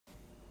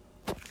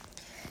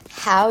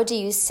How do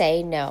you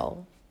say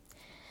no?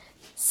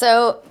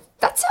 So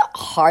that's a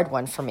hard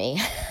one for me.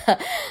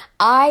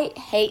 I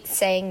hate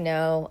saying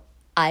no.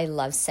 I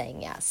love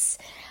saying yes.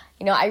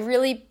 I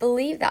really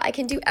believe that I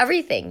can do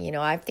everything.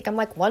 I think I'm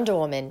like Wonder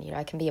Woman.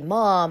 I can be a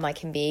mom. I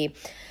can be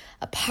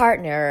a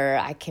partner.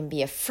 I can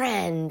be a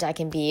friend. I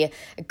can be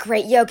a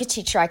great yoga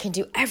teacher. I can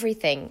do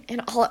everything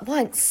and all at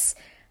once.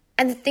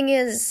 And the thing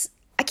is,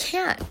 I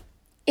can't.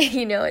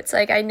 It's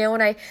like I know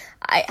when I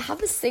have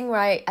this thing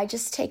where I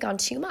just take on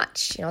too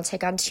much. I'll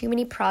take on too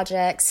many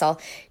projects. I'll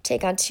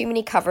take on too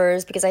many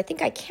covers because I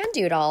think I can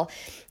do it all.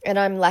 And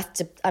I'm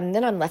left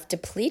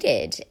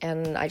depleted,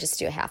 and I just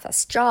do a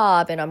half-assed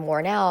job, and I'm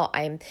worn out.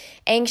 I'm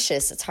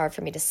anxious. It's hard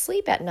for me to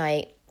sleep at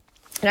night.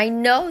 And I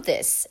know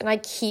this, and I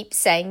keep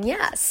saying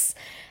yes.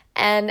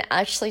 And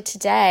actually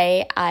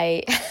today,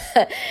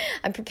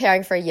 I'm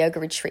preparing for a yoga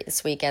retreat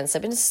this weekend. So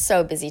I've been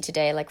so busy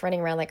today, like running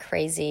around like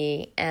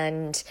crazy.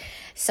 And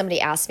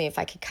somebody asked me if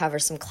I could cover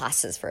some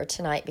classes for her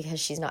tonight because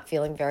she's not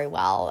feeling very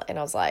well. And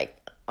I was like,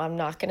 I'm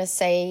not going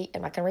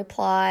to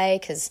reply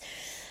because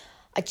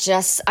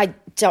I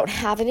don't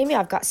have it in me.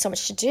 I've got so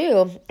much to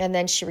do. And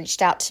then she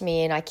reached out to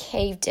me and I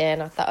caved in.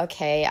 I thought,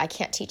 okay, I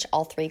can't teach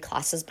all 3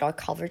 classes, but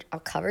I'll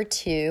cover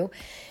 2.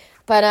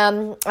 But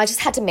I just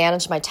had to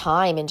manage my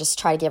time and just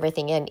try to get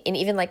everything in. And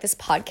even like this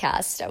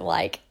podcast, I'm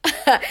like,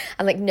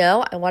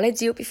 no, I want to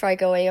do it before I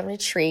go away on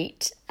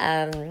retreat. See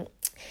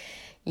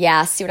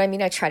what I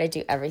mean? I try to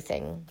do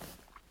everything.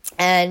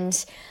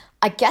 And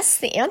I guess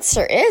the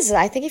answer is,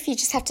 I think if you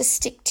just have to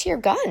stick to your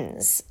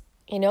guns,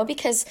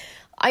 because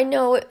I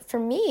know for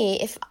me,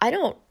 if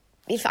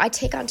I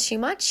take on too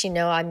much,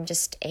 I'm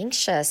just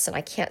anxious and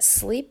I can't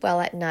sleep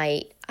well at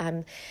night.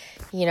 I'm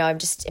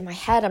just in my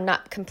head. I'm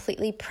not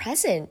completely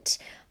present.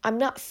 I'm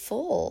not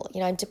full.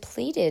 I'm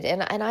depleted.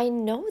 And I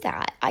know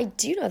that. I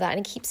do know that. And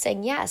I keep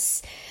saying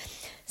yes.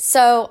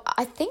 So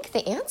I think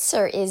the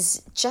answer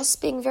is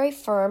just being very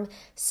firm,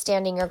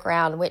 standing your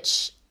ground,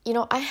 which,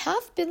 I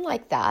have been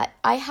like that.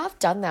 I have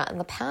done that in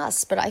the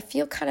past, but I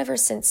feel kind of ever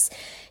since,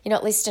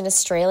 at least in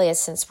Australia,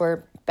 since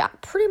we're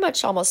back pretty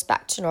much almost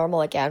back to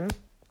normal again.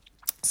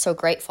 So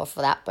grateful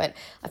for that. But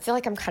I feel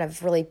like I'm kind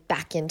of really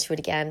back into it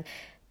again.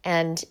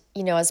 And,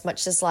 as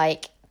much as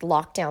like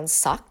lockdown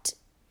sucked,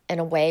 in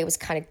a way it was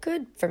kind of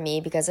good for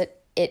me because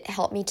it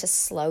helped me to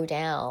slow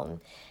down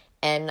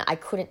and I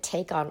couldn't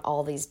take on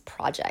all these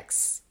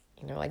projects.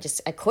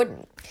 I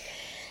couldn't.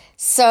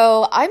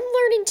 So I'm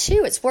learning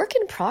too. It's work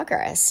in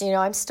progress.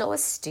 I'm still a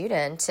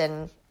student,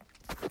 and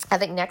I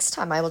think next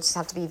time I will just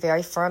have to be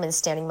very firm in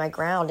standing my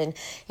ground. And,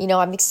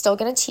 I'm still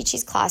going to teach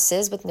these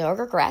classes with no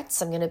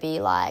regrets. I'm going to be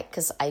like,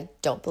 because I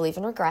don't believe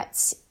in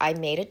regrets. I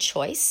made a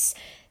choice.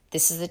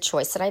 This is the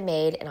choice that I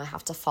made, and I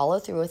have to follow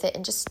through with it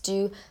and just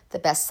do the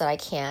best that I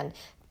can.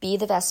 Be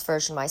the best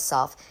version of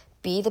myself.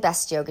 Be the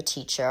best yoga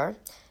teacher.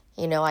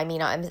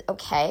 I'm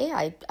okay.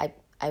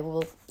 I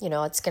will,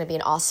 it's going to be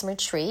an awesome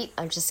retreat.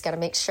 I'm just going to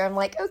make sure I'm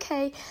like,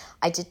 okay,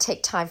 I did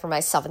take time for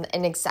myself.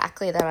 And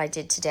exactly that I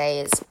did today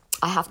is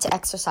I have to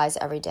exercise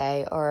every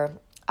day or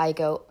I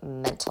go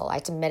mental. I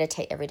have to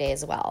meditate every day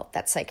as well.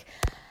 That's like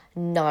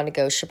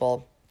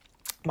non-negotiable.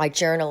 My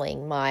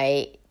journaling,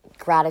 my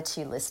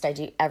gratitude list I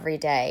do every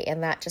day,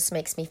 and that just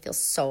makes me feel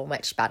so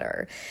much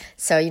better.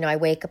 So, I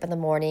wake up in the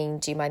morning,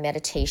 do my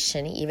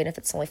meditation, even if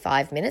it's only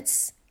 5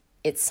 minutes,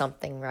 it's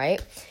something,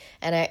 right?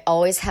 And I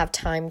always have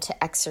time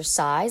to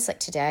exercise. Like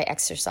today I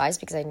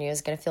exercised because I knew I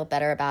was going to feel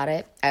better about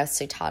it. I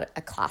also taught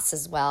a class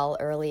as well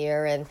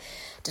earlier and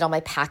did all my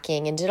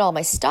packing and did all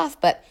my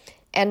stuff.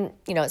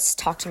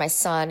 Talked to my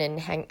son and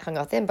hung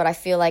out with him. But I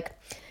feel like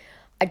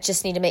I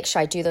just need to make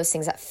sure I do those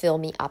things that fill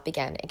me up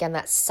again. Again,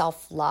 that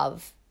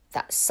self-love,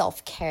 that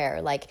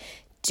self-care, like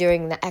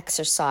doing the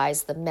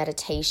exercise, the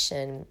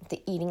meditation,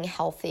 the eating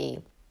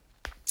healthy,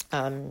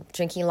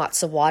 drinking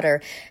lots of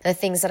water, and the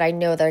things that I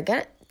know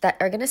that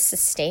are gonna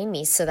sustain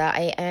me so that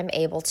I am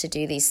able to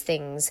do these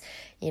things,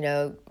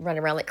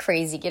 running around like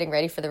crazy, getting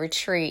ready for the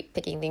retreat,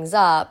 picking things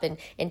up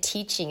and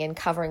teaching and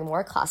covering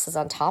more classes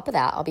on top of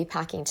that. I'll be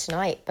packing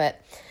tonight,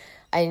 but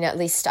at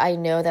least I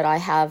know that I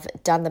have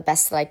done the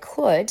best that I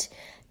could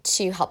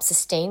to help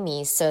sustain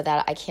me so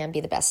that I can be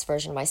the best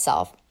version of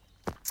myself.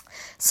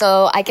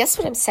 So I guess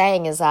what I'm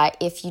saying is that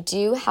if you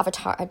do have a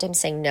hard time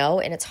saying no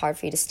and it's hard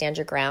for you to stand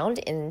your ground,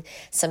 and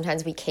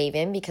sometimes we cave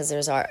in because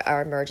there's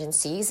our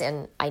emergencies,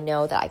 and I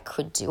know that I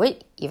could do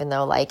it, even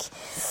though I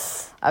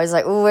was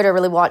like, oh, I don't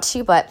really want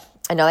to, but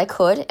I know I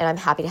could, and I'm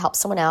happy to help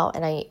someone out,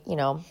 and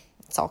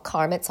it's all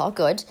karma, it's all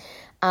good.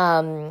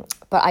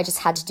 But I just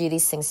had to do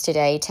these things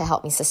today to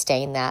help me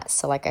sustain that.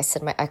 So like I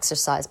said, my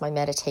exercise, my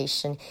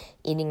meditation,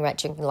 eating right,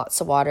 drinking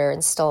lots of water,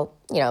 and still,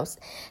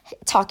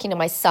 talking to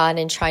my son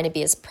and trying to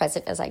be as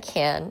present as I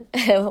can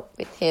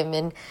with him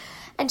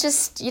and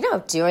just,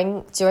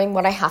 doing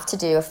what I have to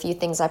do. A few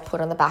things I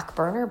put on the back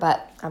burner,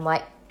 but I'm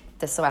like,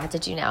 this is what I have to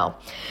do now.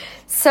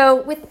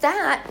 So with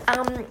that,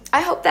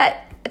 I hope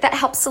that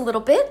helps a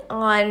little bit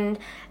on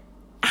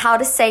how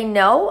to say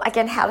no.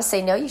 Again, how to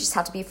say no. You just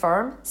have to be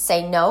firm,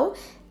 say no.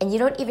 And you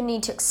don't even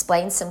need to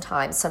explain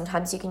sometimes.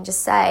 Sometimes you can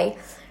just say,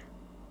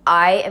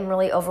 I am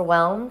really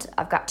overwhelmed.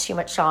 I've got too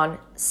much on.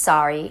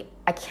 Sorry,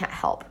 I can't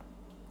help.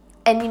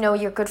 And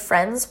your good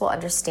friends will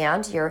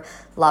understand. Your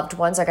loved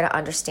ones are going to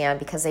understand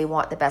because they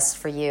want the best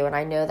for you. And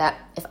I know that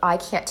if I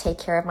can't take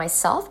care of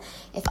myself,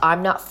 if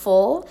I'm not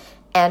full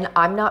and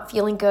I'm not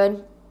feeling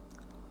good,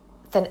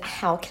 then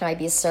how can I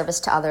be of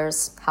service to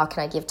others? How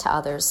can I give to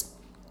others?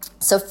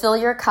 So fill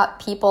your cup,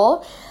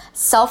 people.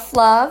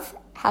 Self-love,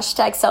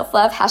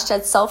 #self-love,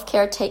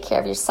 #self-care. Take care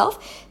of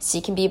yourself so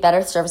you can be a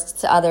better service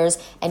to others,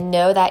 and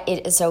know that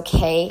it is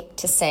okay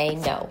to say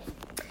no.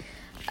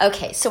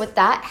 Okay, so with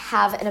that,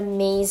 have an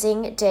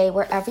amazing day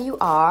wherever you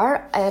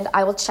are, and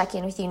I will check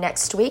in with you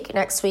next week.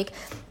 Next week,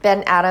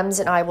 Ben Adams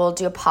and I will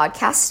do a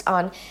podcast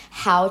on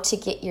how to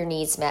get your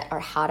needs met, or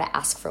how to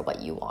ask for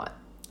what you want.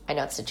 I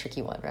know it's a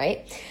tricky one,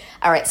 right?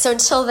 All right, so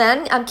until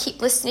then,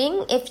 keep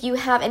listening. If you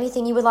have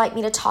anything you would like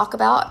me to talk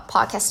about,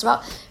 podcast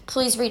about,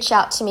 please reach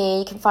out to me.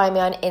 You can find me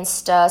on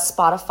Insta,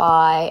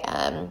 Spotify,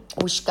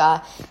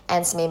 Wooshka,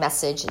 and send me a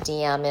message,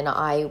 DM, and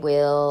I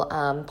will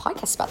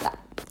podcast about that.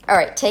 All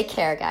right, take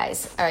care,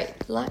 guys. All right,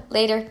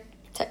 later.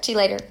 Talk to you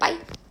later. Bye.